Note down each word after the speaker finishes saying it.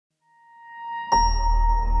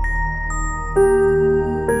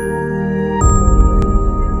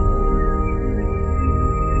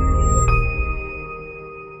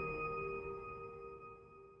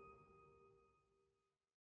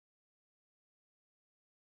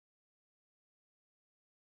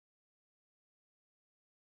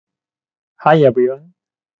Hi everyone,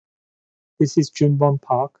 this is Jun-Beom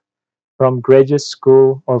Park from Graduate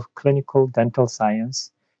School of Clinical Dental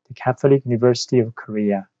Science, the Catholic University of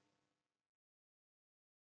Korea.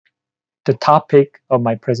 The topic of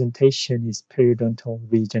my presentation is periodontal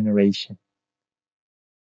regeneration.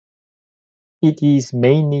 It is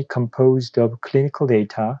mainly composed of clinical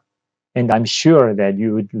data, and I'm sure that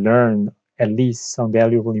you would learn at least some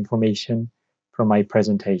valuable information from my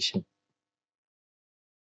presentation.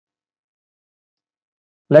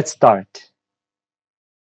 Let's start.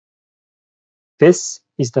 This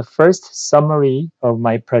is the first summary of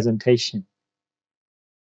my presentation.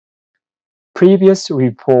 Previous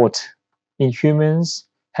reports in humans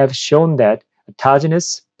have shown that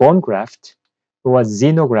autogenous bone graft or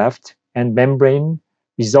xenograft and membrane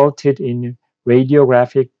resulted in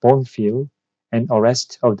radiographic bone fill and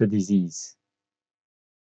arrest of the disease.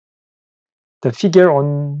 The figure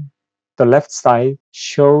on the left side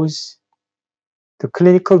shows the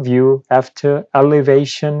clinical view after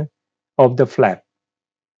elevation of the flap.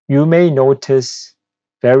 You may notice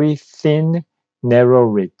very thin, narrow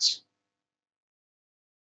ridge.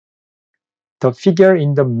 The figure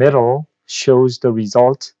in the middle shows the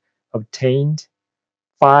result obtained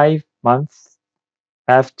 5 months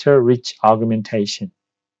after ridge augmentation.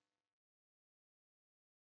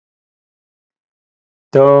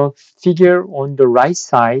 The figure on the right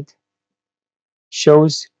side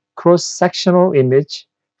shows cross-sectional image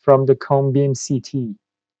from the cone beam CT.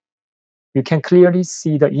 You can clearly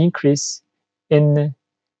see the increase in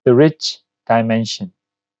the ridge dimension.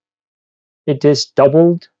 It is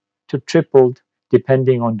doubled to tripled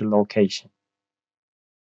depending on the location.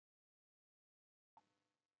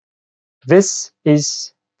 This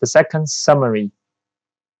is the second summary.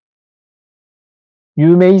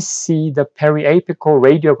 You may see the periapical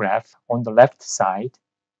radiograph on the left side,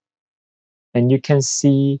 and you can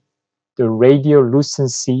see the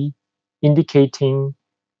radiolucency indicating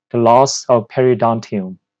the loss of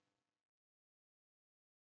periodontium.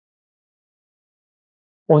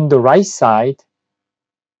 On the right side,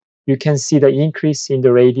 you can see the increase in the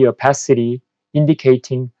radiopacity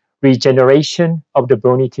indicating regeneration of the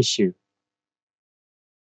bony tissue.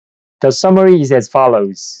 The summary is as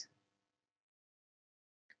follows.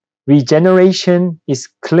 Regeneration is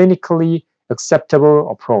clinically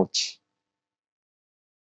acceptable approach.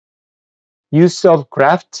 Use of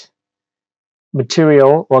graft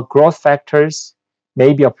material or growth factors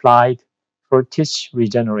may be applied for tissue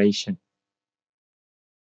regeneration.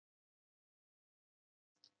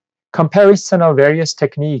 Comparison of various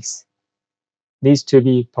techniques needs to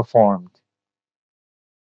be performed.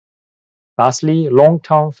 Lastly,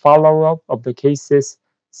 long-term follow-up of the cases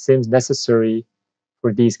seems necessary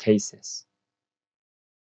for these cases.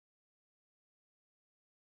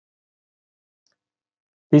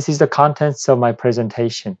 This is the contents of my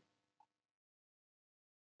presentation.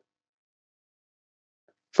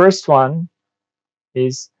 First one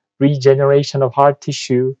is regeneration of hard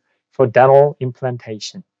tissue for dental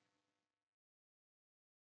implantation.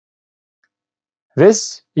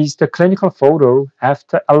 This is the clinical photo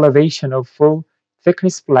after elevation of full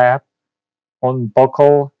thickness flap on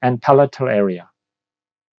buccal and palatal area.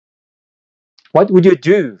 What would you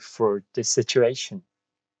do for this situation?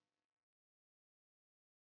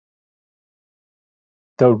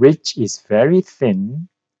 The ridge is very thin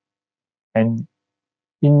and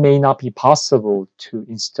it may not be possible to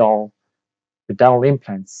install the dental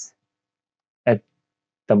implants at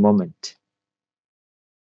the moment.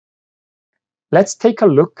 Let's take a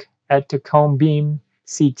look at the cone beam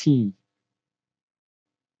CT.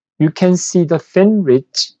 You can see the thin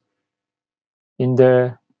ridge in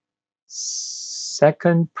the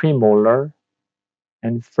second premolar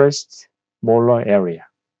and first molar area.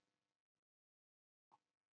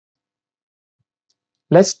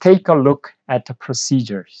 Let's take a look at the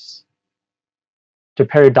procedures. The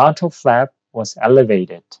periodontal flap was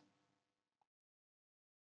elevated,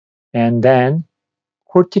 and then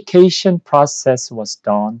cortication process was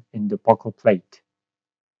done in the buccal plate.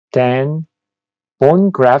 Then bone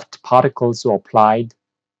graft particles were applied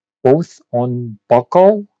both on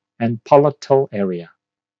buccal and palatal area.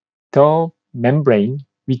 The membrane,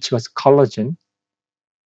 which was collagen,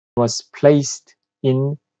 was placed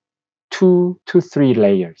in 2 to 3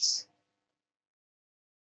 layers.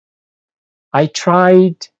 I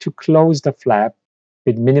tried to close the flap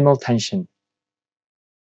with minimal tension.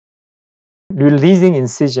 Releasing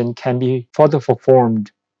incision can be further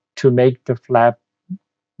performed to make the flap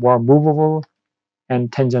more movable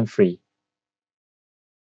and tension-free.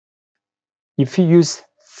 If you use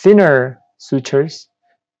thinner sutures,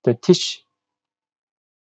 the tissue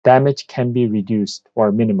damage can be reduced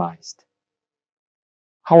or minimized.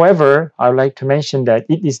 However, I would like to mention that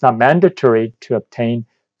it is not mandatory to obtain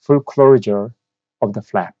full closure of the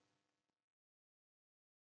flap.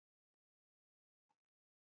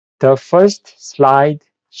 The first slide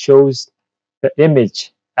shows the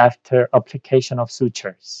image after application of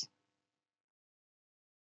sutures.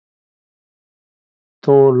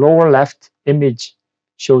 The lower left image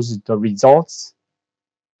shows the results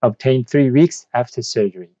obtained 3 weeks after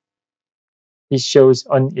surgery. It shows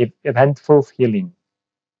uneventful healing.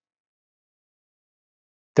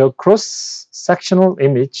 The cross-sectional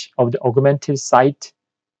image of the augmented site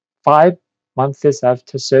 5 months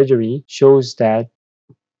after surgery shows that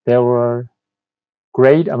there were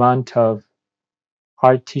great amount of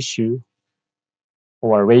hard tissue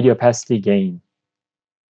or radiopacity gain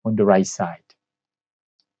on the right side.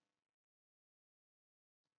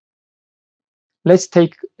 Let's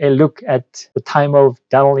take a look at the time of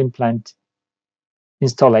dental implant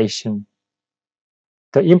installation.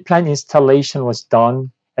 The implant installation was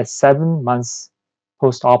done at 7 months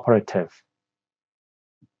post-operative.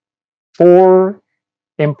 4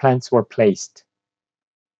 implants were placed.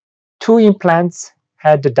 2 implants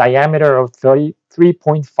had the diameter of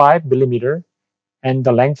 33.5 millimeter and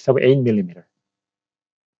the length of 8 millimeter.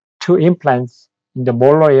 2 implants in the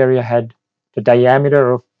molar area had the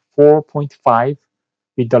diameter of 4.5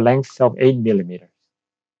 with the length of 8 millimeters.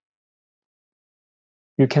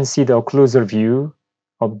 You can see the occlusal view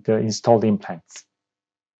of the installed implants.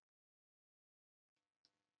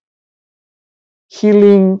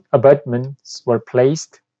 Healing abutments were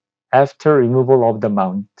placed after removal of the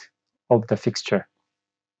mount of the fixture.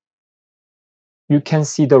 You can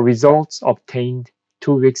see the results obtained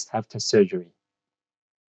 2 weeks after surgery.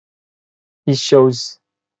 It shows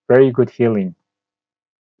very good healing.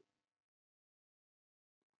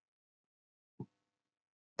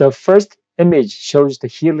 The first image shows the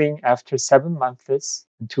healing after 7 months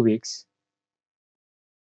and 2 weeks.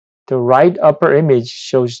 The right upper image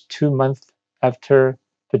shows 2 months after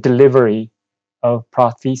the delivery of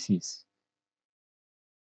prostheses.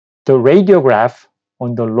 The radiograph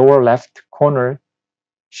on the lower left corner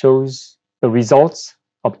shows the results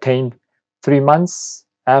obtained 3 months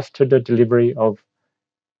after the delivery of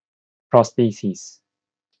prostheses.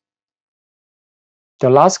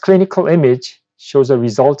 The last clinical image shows a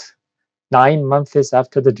result 9 months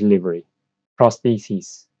after the delivery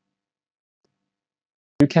prostheses.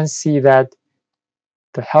 You can see that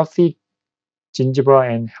the healthy gingiva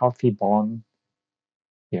and healthy bone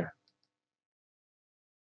here.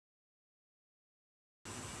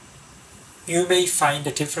 You may find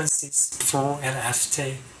the differences before and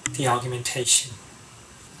after the augmentation.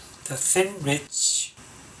 The thin ridge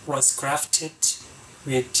was grafted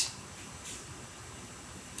with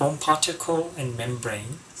bone particle and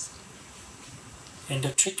membranes, and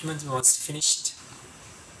the treatment was finished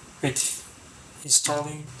with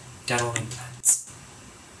installing dental implants.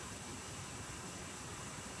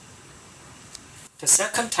 The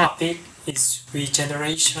second topic is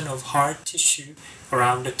regeneration of hard tissue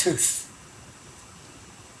around the tooth.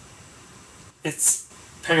 It's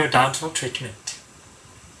periodontal treatment.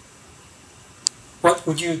 What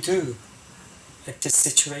would you do at this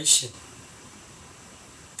situation?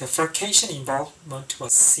 The furcation involvement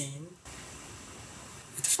was seen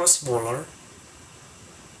at the first molar.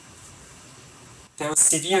 There was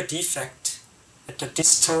severe defect at the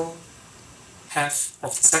distal half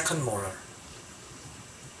of the second molar.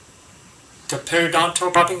 The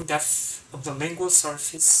periodontal rubbing depth of the lingual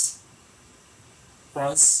surface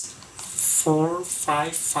was 4,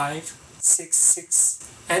 5, 5, 6, 6,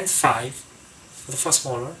 and 5 for the first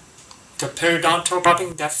molar. The periodontal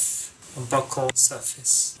rubbing depth on buccal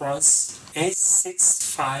surface was 8,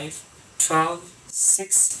 6, 5, 12,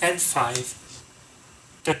 6, and 5.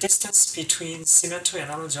 The distance between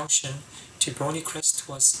cemento-enamel junction to bony crest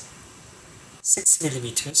was 6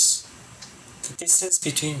 millimeters. The distance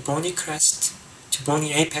between bony crest to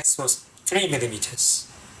bony apex was 3 millimeters.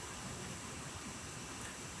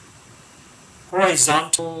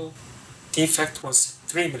 Horizontal defect was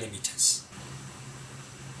 3 millimeters.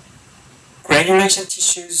 Granulation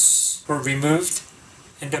tissues were removed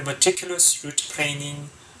and the meticulous root planing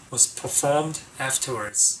was performed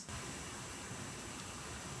afterwards.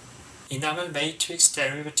 Enamel matrix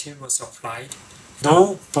derivative was applied.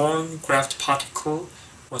 No bone graft particle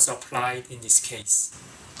was applied in this case.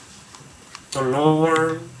 The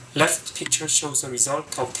lower left picture shows the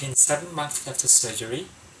result obtained 7 months after surgery.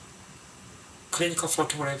 Clinical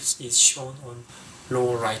photographs is shown on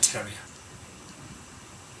lower right area.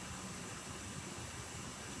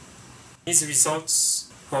 These results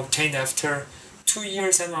were obtained after 2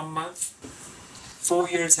 years and 1 month, 4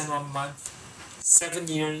 years and 1 month, 7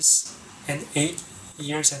 years and 8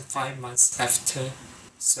 years and 5 months after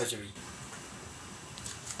surgery.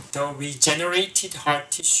 The regenerated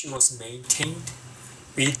hard tissue was maintained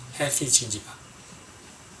with healthy gingiva.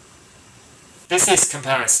 This is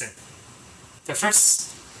comparison. The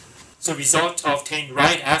first, the result obtained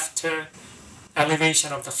right after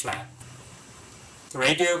elevation of the flap. The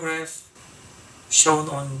radiograph shown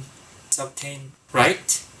on is obtained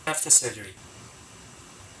right after surgery.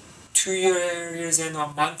 2 years and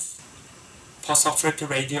 1 month postoperative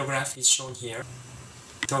radiograph is shown here.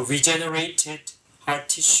 The regenerated hard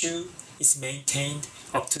tissue is maintained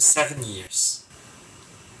up to 7 years.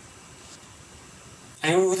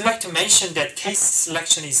 I would like to mention that case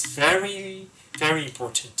selection is very, very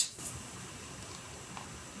important.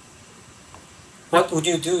 What would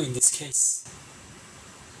you do in this case?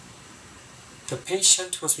 The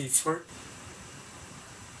patient was referred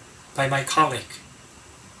by my colleague.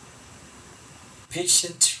 The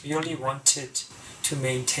patient really wanted to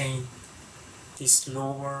maintain this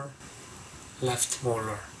lower left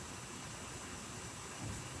molar.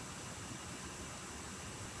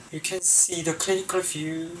 You can see the clinical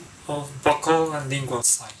view of buccal and lingual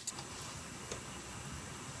side.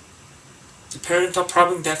 The periodontal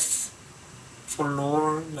problem depth for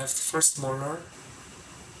lower left first molar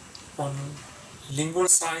on lingual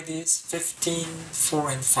side is 15, 4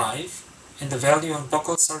 and 5, and the value on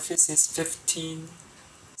buccal surface is 15,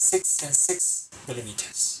 6 and 6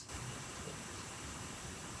 millimeters.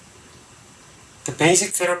 The basic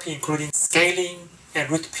therapy including scaling and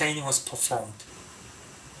root planing was performed.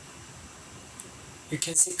 You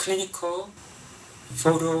can see clinical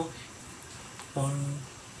photo on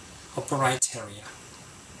upper right area.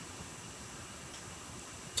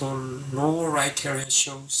 The lower right area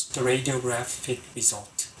shows the radiographic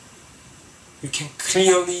result. You can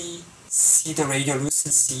clearly see the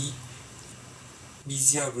radiolucency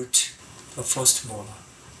mesial root of first molar.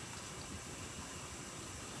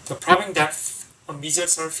 The probing depth on mesial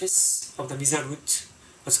surface of the mesial root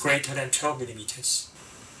was greater than 12 millimeters.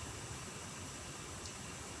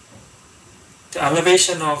 The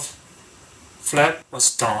elevation of flap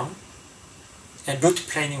was done and root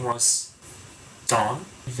planing was done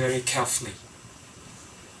very carefully.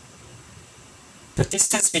 The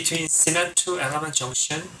distance between cement to element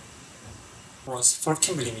junction was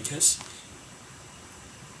 14 millimeters.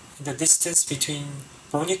 And the distance between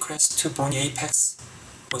bony crest to bony apex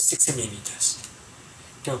was 60 millimeters.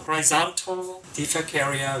 The horizontal defect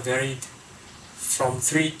area varied from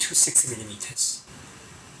 3 to 6 millimeters.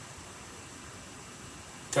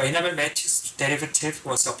 The enamel matrix derivative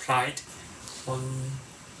was applied on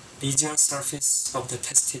mesial surface of the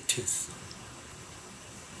tested tooth.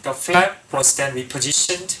 The flap was then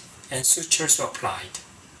repositioned and sutures were applied.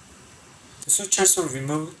 The sutures were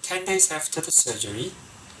removed 10 days after the surgery.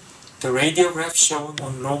 The radiograph shown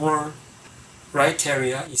on lower right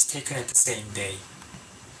area is taken at the same day.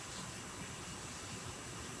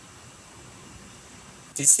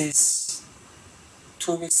 This is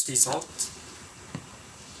 2 weeks result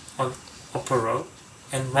on upper row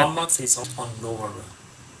and 1 month result on lower row.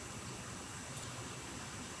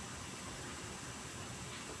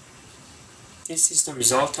 This is the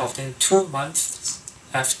result of the 2 months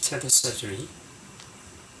after the surgery.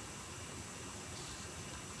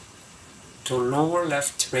 The lower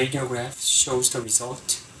left radiograph shows the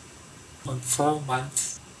result on 4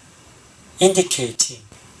 months, indicating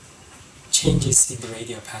changes in the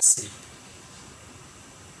radial opacity.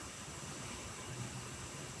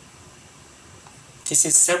 This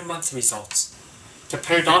is 7-month results. The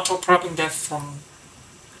periodontal probing depth from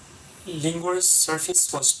lingual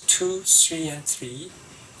surface was 2, 3, and 3,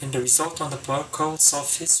 and the result on the buccal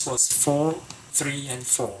surface was 4, 3, and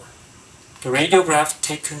 4. The radiograph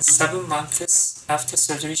taken 7 months after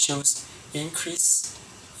surgery shows increase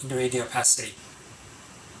in the radial opacity.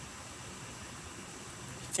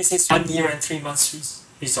 This is 1 year and 3 months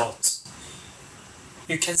results.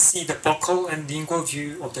 You can see the buccal and lingual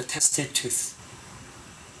view of the tested tooth.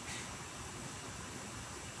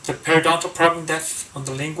 The periodontal probing depth on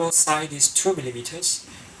the lingual side is 2 millimeters,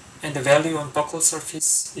 and the value on buccal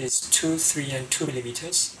surface is 2, 3, and 2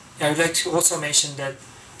 millimeters. I would like to also mention that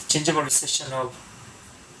the gingival recession of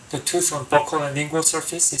the tooth on buccal and lingual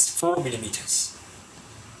surface is 4 millimeters.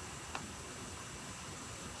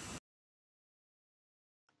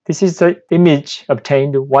 This is the image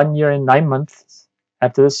obtained 1 year and 9 months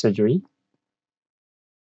after the surgery.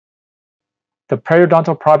 The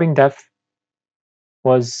periodontal probing depth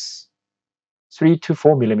was 3 to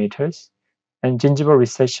 4 millimeters, and gingival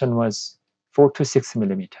recession was 4 to 6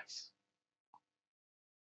 millimeters.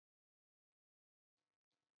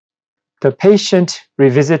 The patient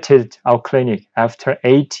revisited our clinic after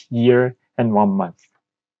 8 years and 1 month.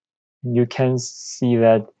 You can see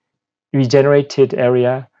that regenerated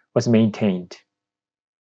area was maintained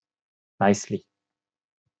nicely.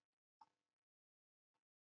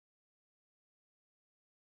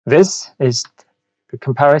 This is the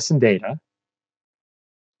comparison data.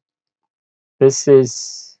 This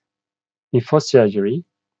is before surgery,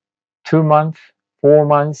 2 months, 4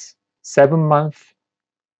 months, 7 months,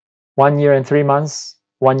 1 year and 3 months,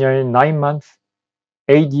 1 year and 9 months,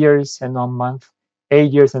 8 years and 1 month,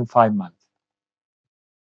 8 years and 5 months.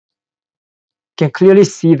 You can clearly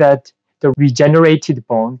see that the regenerated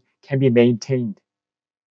bone can be maintained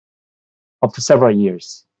up to several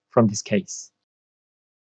years from this case.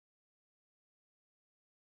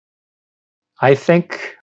 I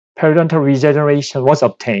think periodontal regeneration was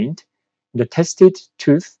obtained in the tested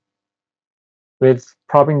tooth with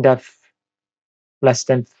probing depth less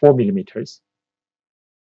than 4 millimeters.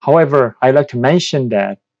 However, I'd like to mention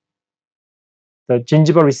that the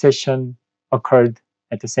gingival recession occurred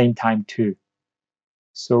at the same time too.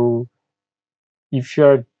 So if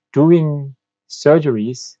you're doing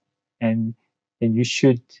surgeries, and you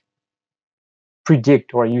should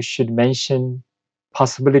predict or you should mention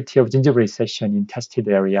possibility of gingival recession in tested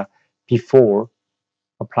area before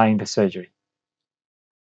applying the surgery.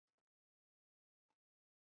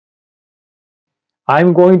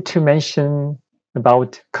 I'm going to mention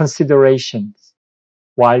about considerations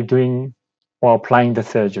while doing or applying the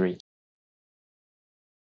surgery.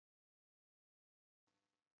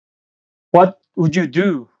 What would you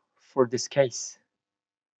do for this case?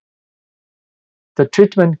 The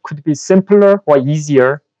treatment could be simpler or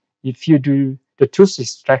easier if you do the tooth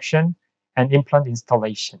extraction and implant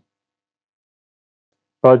installation.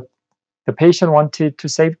 But the patient wanted to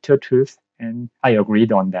save a tooth, and I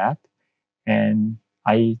agreed on that, and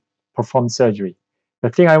I performed surgery. The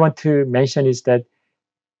thing I want to mention is that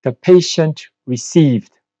the patient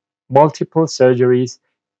received multiple surgeries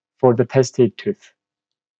for the tested tooth.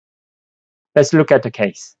 Let's look at the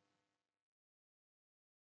case.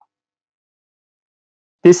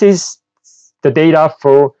 This is the data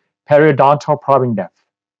for periodontal probing depth.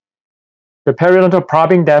 The periodontal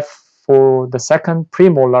probing depth for the second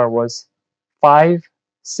premolar was 5,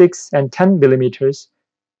 6, and 10 millimeters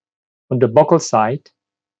on the buccal side,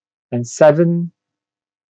 and 7,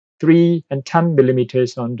 3, and 10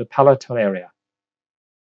 millimeters on the palatal area.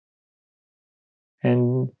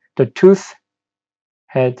 And the tooth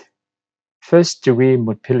had first-degree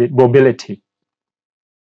mobility.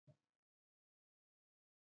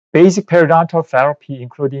 Basic periodontal therapy,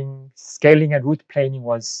 including scaling and root planing,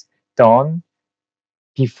 was done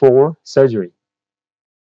before surgery.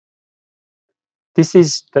 This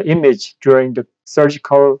is the image during the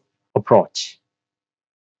surgical approach.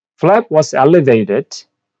 Flap was elevated,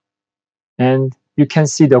 and you can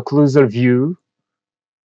see the occlusal view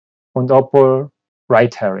on the upper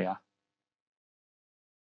right area.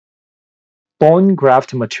 Bone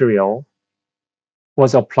graft material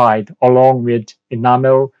was applied along with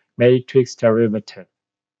enamel matrix derivative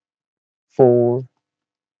for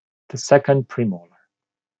the second premolar.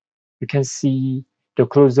 You can see the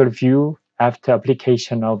occlusal view after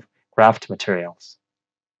application of graft materials.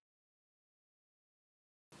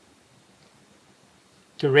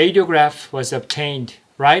 The radiograph was obtained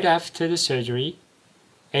right after the surgery,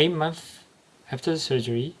 8 months after the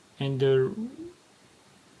surgery, and the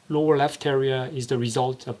lower left area is the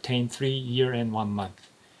result obtained 3 years and 1 month.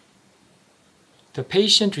 The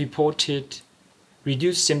patient reported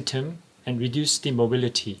reduced symptom and reduced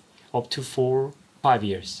immobility up to 4-5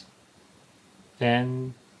 years.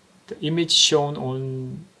 Then the image shown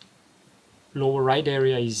on lower right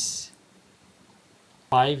area is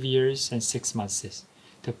 5 years and 6 months.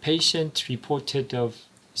 The patient reported of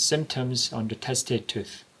symptoms on the tested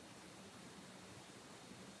tooth.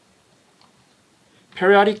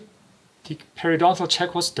 Periodic periodontal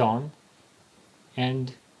check was done,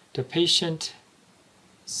 and the patient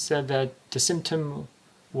said that the symptom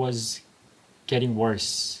was getting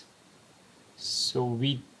worse. So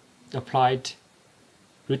we applied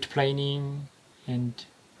root planing and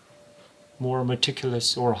more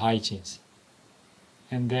meticulous oral hygiene.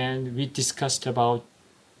 And then we discussed about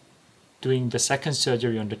doing the second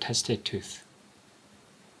surgery on the tested tooth.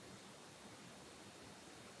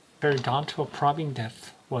 Periodontal probing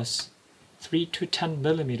depth was 3 to 10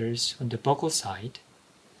 millimeters on the buccal side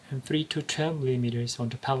and 3 to 12 millimeters on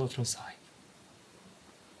the palatal side.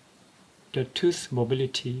 The tooth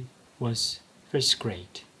mobility was first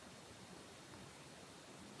grade.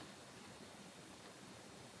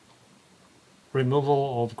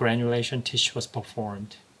 Removal of granulation tissue was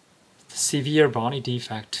performed. The severe bony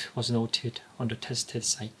defect was noted on the tested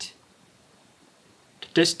site. The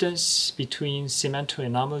distance between cemento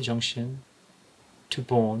enamel junction to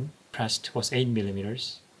bone crest was 8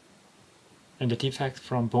 millimeters, and the defect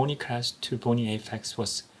from bony crest to bony apex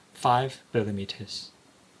was 5 millimeters.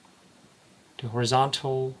 The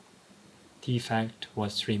horizontal defect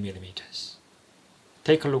was 3 millimeters.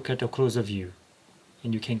 Take a look at the closer view,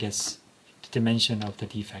 and you can guess the dimension of the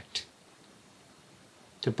defect.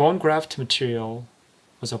 The bone graft material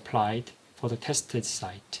was applied for the tested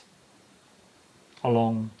site,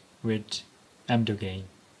 along with Amdogain,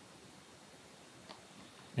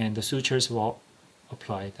 and the sutures were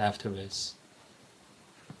applied afterwards.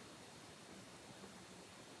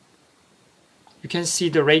 You can see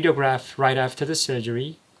the radiograph right after the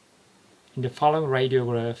surgery. And the following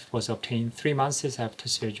radiograph was obtained 3 months after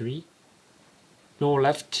surgery. Lower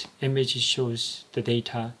left image shows the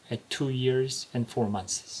data at 2 years and 4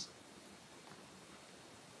 months.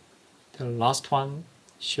 The last one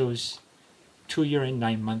shows 2 year and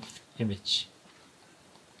 9 month image.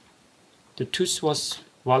 The tooth was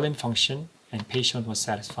well in function and patient was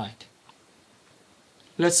satisfied.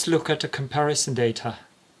 Let's look at the comparison data.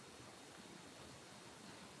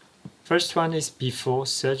 First one is before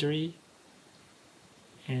surgery,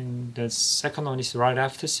 and the second one is right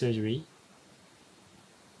after surgery.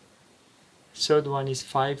 Third one is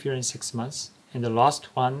 5 years and 6 months, and the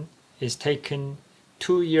last one is taken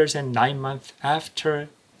 2 years and 9 months after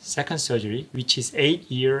second surgery, which is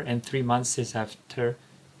 8 years and 3 months after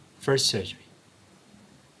first surgery.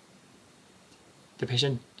 The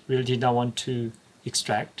patient really did not want to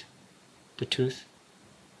extract the tooth.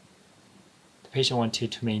 The patient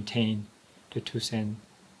wanted to maintain the tooth, and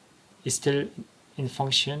it's still in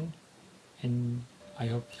function, and I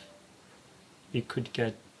hope we could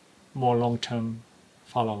get more long-term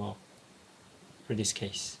follow-up for this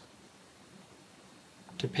case.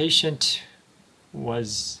 The patient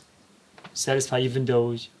was satisfied even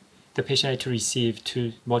though the patient had to receive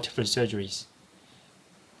multiple surgeries.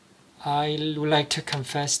 I would like to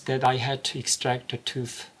confess that I had to extract the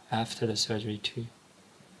tooth after the surgery too.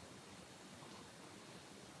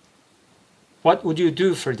 What would you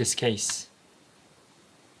do for this case?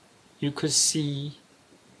 You could see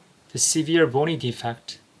the severe bony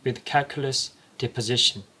defect with calculus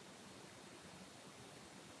deposition.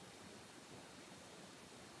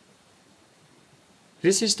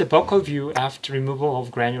 This is the buccal view after removal of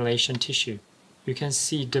granulation tissue. You can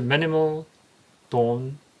see the minimal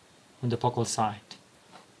bone on the buccal side.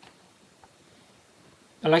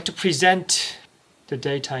 I'd like to present the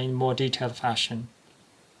data in more detailed fashion.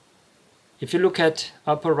 If you look at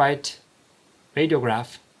upper right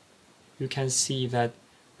radiograph, you can see that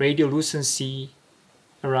radiolucency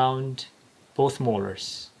around both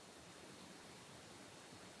molars.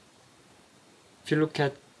 If you look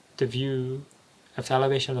at the view of the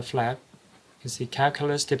elevation of the flap, you can see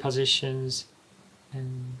calculus depositions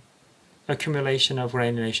and accumulation of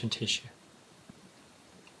granulation tissue.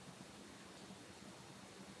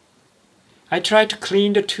 I tried to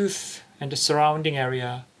clean the tooth and the surrounding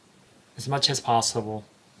area as much as possible.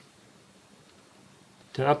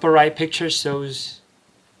 The upper right picture shows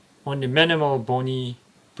only minimal bony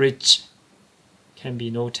bridge can be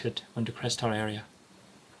noted on the crestal area.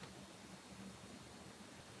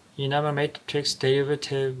 Enamel matrix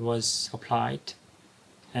derivative was applied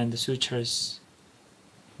and the sutures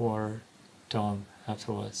were done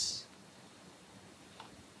afterwards.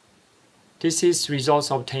 This is results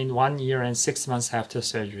obtained 1 year and 6 months after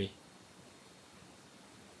surgery.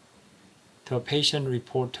 The patient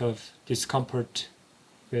report of discomfort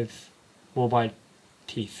with mobile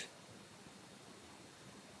teeth.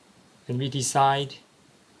 And we decide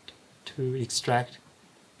to extract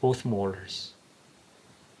both molars.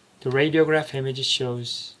 The radiograph image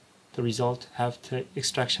shows the result after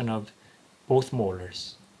extraction of both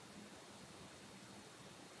molars.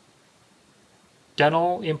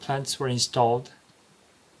 Dental implants were installed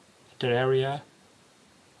at the area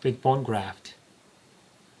with bone graft.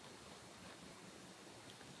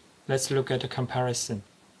 Let's look at the comparison.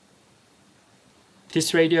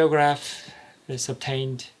 This radiograph is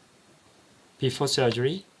obtained before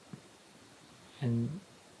surgery, and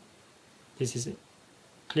this is a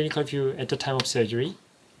clinical view at the time of surgery,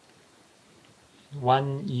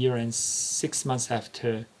 1 year and 6 months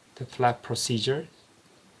after the flap procedure,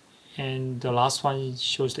 and the last one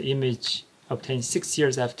shows the image obtained 6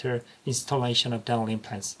 years after installation of dental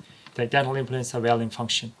implants. The dental implants are well in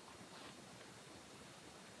function.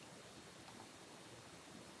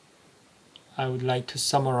 I would like to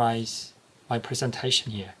summarize my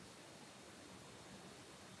presentation here.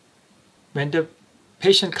 When the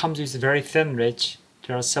patient comes with very thin ridge,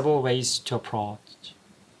 there are several ways to approach.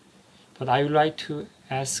 But I would like to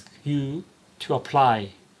ask you to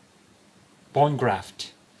apply bone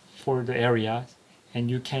graft for the area, and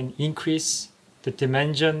you can increase the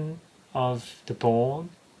dimension of the bone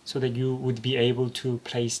so that you would be able to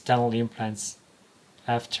place dental implants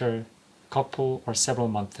after a couple or several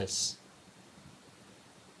months.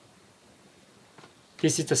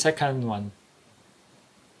 This is the second one.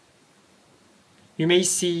 You may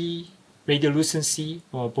see radiolucency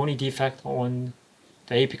or bony defect on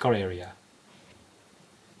the apical area.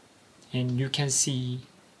 And you can see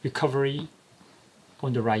recovery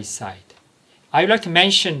on the right side. I would like to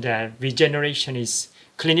mention that regeneration is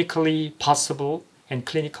clinically possible and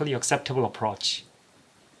clinically acceptable approach.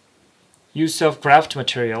 Use of graft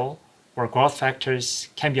material or growth factors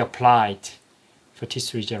can be applied for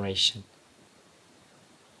tissue regeneration.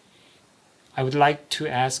 I would like to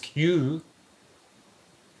ask you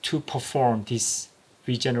to perform this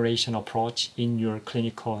regeneration approach in your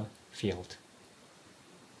clinical field.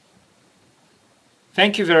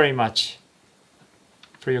 Thank you very much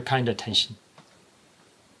for your kind attention.